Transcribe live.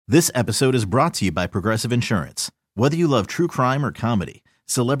This episode is brought to you by Progressive Insurance. Whether you love true crime or comedy,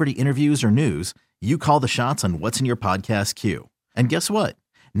 celebrity interviews or news, you call the shots on what's in your podcast queue. And guess what?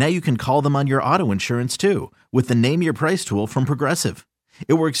 Now you can call them on your auto insurance too with the Name Your Price tool from Progressive.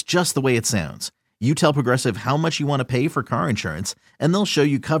 It works just the way it sounds. You tell Progressive how much you want to pay for car insurance, and they'll show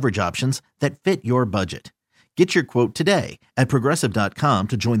you coverage options that fit your budget. Get your quote today at Progressive.com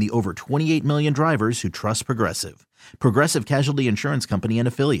to join the over 28 million drivers who trust Progressive. Progressive Casualty Insurance Company and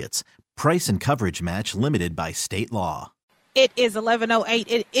Affiliates. Price and coverage match limited by state law. It is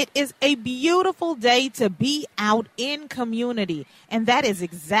 11:08. It is a beautiful day to be out in community, and that is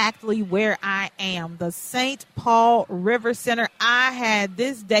exactly where I am, the St. Paul River Center. I had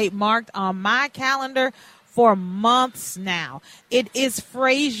this date marked on my calendar for months now. It is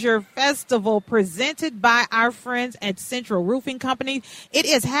Fraser Festival presented by our friends at Central Roofing Company. It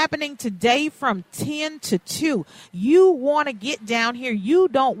is happening today from 10 to 2. You want to get down here. You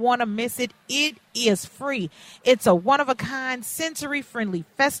don't want to miss it. It is free. It's a one-of-a-kind, sensory-friendly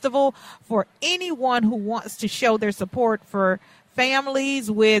festival for anyone who wants to show their support for families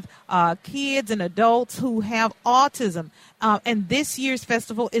with kids and adults who have autism. And this year's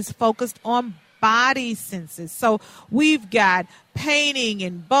festival is focused on body senses. So we've got painting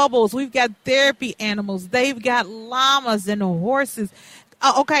and bubbles. We've got therapy animals. They've got llamas and horses.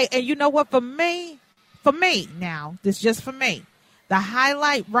 Okay, and you know what? For me now, this is just for me. The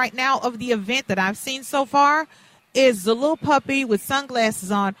highlight right now of the event that I've seen so far is the little puppy with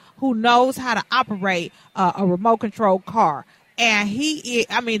sunglasses on who knows how to operate a remote control car. And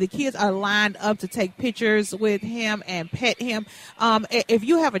the kids are lined up to take pictures with him and pet him. If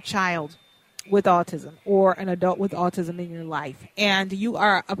you have a child with autism or an adult with autism in your life, and you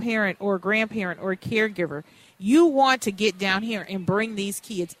are a parent or a grandparent or a caregiver, you want to get down here and bring these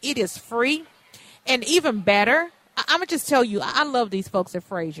kids. It is free. And even better, I'm going to just tell you, I love these folks at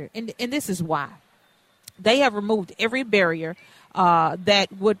Fraser, and this is why. They have removed every barrier that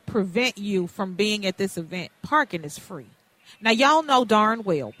would prevent you from being at this event. Parking is free. Now, y'all know darn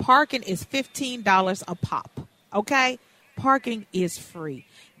well, parking is $15 a pop, okay? Parking is free.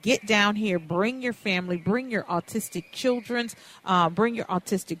 Get down here, bring your family, bring your autistic children, bring your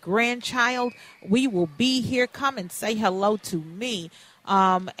autistic grandchild. We will be here. Come and say hello to me.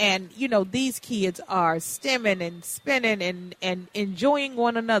 And, these kids are stimming and spinning and enjoying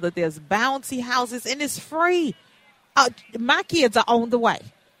one another. There's bouncy houses, and it's free. My kids are on the way,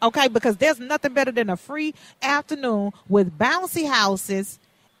 okay, because there's nothing better than a free afternoon with bouncy houses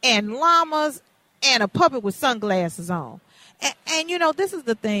and llamas and a puppet with sunglasses on. And this is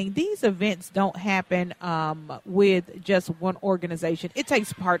the thing. These events don't happen with just one organization. It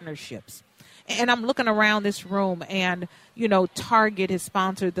takes partnerships. And I'm looking around this room, and, Target has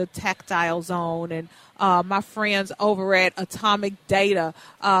sponsored the Tactile Zone, and my friends over at Atomic Data,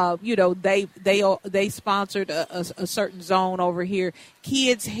 they sponsored a certain zone over here.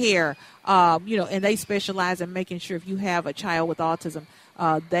 Kids Hair, and they specialize in making sure if you have a child with autism,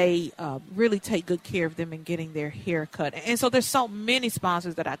 they really take good care of them in getting their hair cut. And so there's so many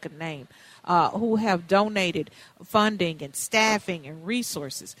sponsors that I could name who have donated funding and staffing and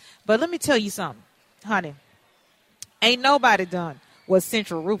resources. But let me tell you something, honey. Ain't nobody done what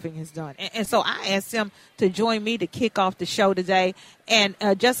Central Roofing has done. And so I asked them to join me to kick off the show today. And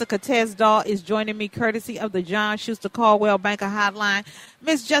Jessica Tesdahl is joining me courtesy of the John Schuster Caldwell Banker Hotline.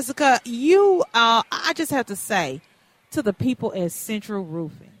 Miss Jessica, I just have to say, to the people at Central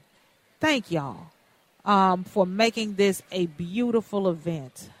Roofing, thank y'all for making this a beautiful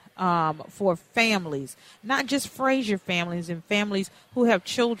event for families, not just Fraser families and families who have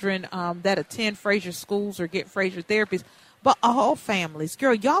children that attend Fraser schools or get Fraser therapies, but all families.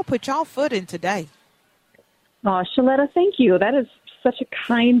 Girl, y'all put y'all foot in today. Oh, Shaletta, thank you. That is such a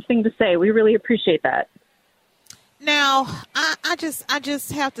kind thing to say. We really appreciate that. Now, I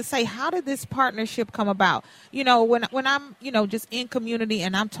just have to say, how did this partnership come about? When I'm, just in community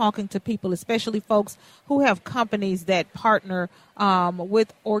and I'm talking to people, especially folks who have companies that partner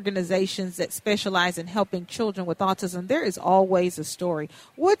with organizations that specialize in helping children with autism, there is always a story.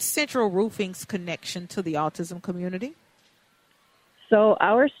 What's Central Roofing's connection to the autism community? So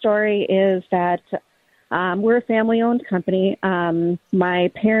our story is that we're a family-owned company.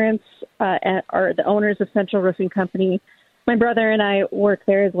 My parents are the owners of Central Roofing Company. My brother and I work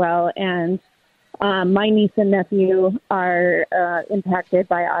there as well, and my niece and nephew are impacted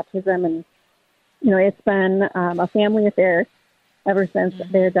by autism. And, it's been a family affair ever since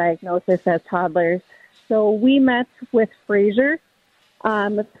their diagnosis as toddlers. So we met with Fraser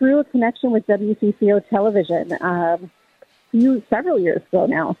through a connection with WCCO television several years ago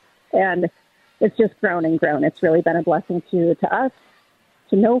now. And it's just grown and grown. It's really been a blessing to us,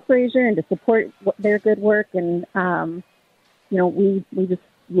 know Fraser and to support their good work. And, we just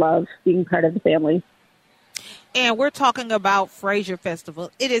love being part of the family. And we're talking about Fraser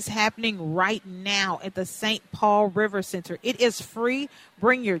Festival. It is happening right now at the St. Paul River Center. It is free.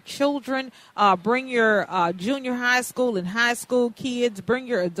 Bring your children, bring your junior high school and high school kids, bring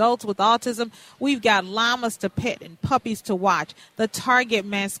your adults with autism. We've got llamas to pet and puppies to watch. The Target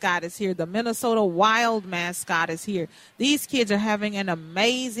mascot is here. The Minnesota Wild mascot is here. These kids are having an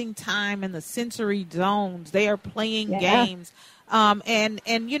amazing time in the sensory zones. They are playing games.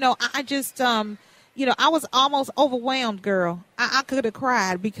 I was almost overwhelmed, girl. I could have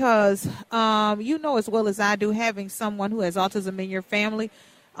cried because, as well as I do, having someone who has autism in your family,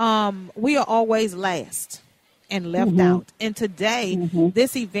 we are always last and left out. And today,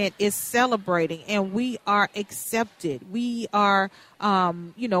 this event is celebrating, and we are accepted. We are,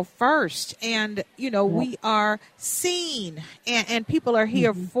 first, and, we are seen, and people are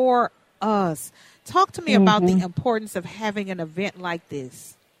here for us. Talk to me about the importance of having an event like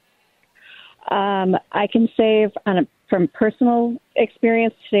this. I can say from personal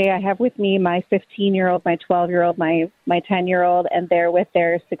experience today, I have with me my 15-year-old, my 12-year-old, my 10-year-old, and they're with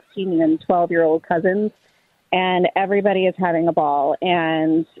their 16 and 12-year-old cousins, and everybody is having a ball,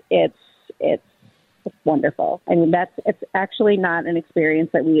 and it's wonderful. I mean, it's actually not an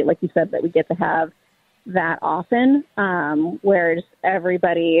experience that we, like you said, that we get to have that often, where just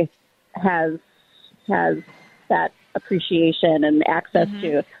everybody has that appreciation and access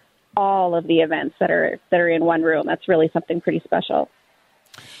to all of the events that are in one room. That's really something pretty special.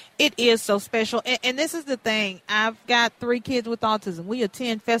 It is so special. And this is the thing. I've got 3 kids with autism. We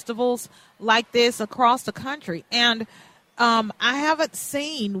attend festivals like this across the country. And I haven't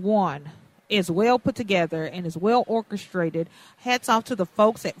seen one as well put together and as well orchestrated. Hats off to the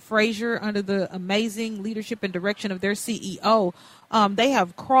folks at Fraser under the amazing leadership and direction of their CEO. They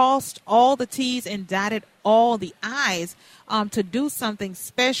have crossed all the T's and dotted all the I's to do something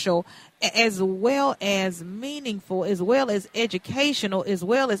special, as well as meaningful, as well as educational, as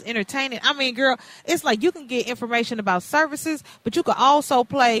well as entertaining. I mean, girl, it's like you can get information about services, but you can also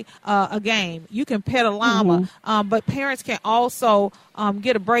play a game. You can pet a llama, but parents can also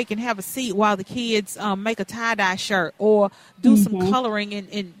get a break and have a seat while the kids make a tie-dye shirt or do some coloring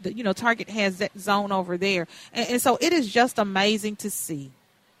in the, Target has that zone over there. And so it is just amazing to see.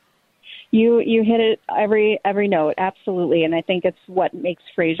 You hit it every note, absolutely, and I think it's what makes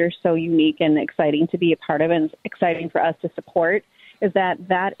Fraser so unique and exciting to be a part of, and exciting for us to support. Is that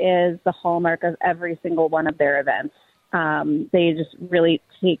is the hallmark of every single one of their events. They just really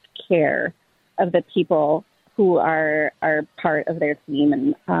take care of the people who are part of their team,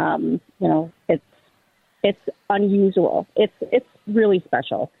 and it's unusual. It's really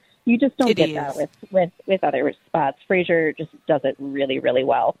special. You just don't get that with other spots. Fraser just does it really, really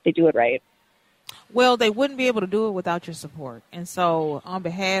well. They do it right. Well, they wouldn't be able to do it without your support. And so on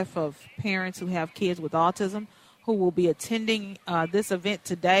behalf of parents who have kids with autism who will be attending this event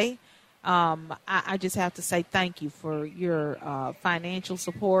today, I just have to say thank you for your financial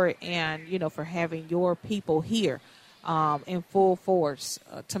support and, for having your people here in full force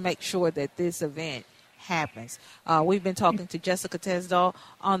to make sure that this event happens. We've been talking to Jessica Tesdall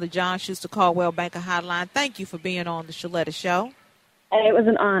on the John Schuster Caldwell Banker Hotline. Thank you for being on the Shaletta Show. It was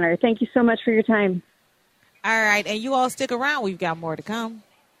an honor. Thank you so much for your time. All right, and you all stick around. We've got more to come.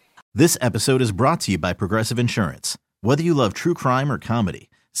 This episode is brought to you by Progressive Insurance. Whether you love true crime or comedy,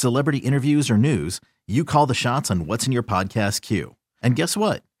 celebrity interviews or news, you call the shots on what's in your podcast queue. And guess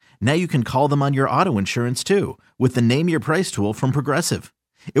what? Now you can call them on your auto insurance too with the Name Your Price tool from Progressive.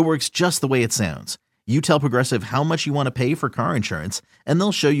 It works just the way it sounds. You tell Progressive how much you want to pay for car insurance, and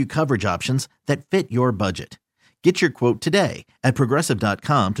they'll show you coverage options that fit your budget. Get your quote today at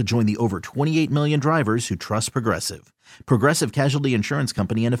Progressive.com to join the over 28 million drivers who trust Progressive. Progressive Casualty Insurance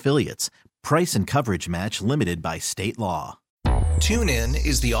Company and Affiliates. Price and coverage match limited by state law. TuneIn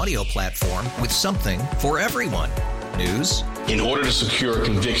is the audio platform with something for everyone. News. In order to secure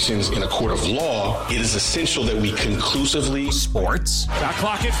convictions in a court of law, it is essential that we conclusively. Sports. Got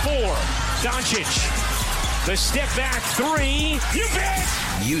clock at 4. Doncic. The step back 3. You bet.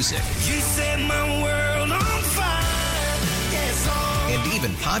 Music. You set my world on fire. Yes, and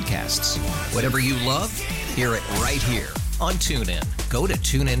even podcasts. Whatever you love, hear it right here on TuneIn. Go to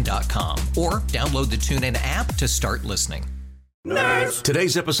TuneIn.com or download the TuneIn app to start listening. Nerds.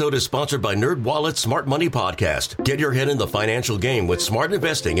 Today's episode is sponsored by NerdWallet's Smart Money Podcast. Get your head in the financial game with smart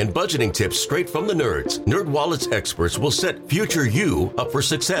investing and budgeting tips straight from the nerds. NerdWallet's experts will set future you up for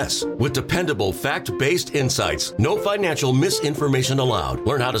success with dependable, fact-based insights. No financial misinformation allowed.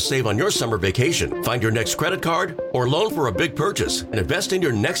 Learn how to save on your summer vacation, find your next credit card, or loan for a big purchase, and invest in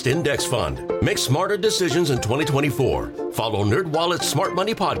your next index fund. Make smarter decisions in 2024. Follow NerdWallet's Smart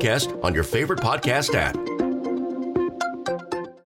Money Podcast on your favorite podcast app.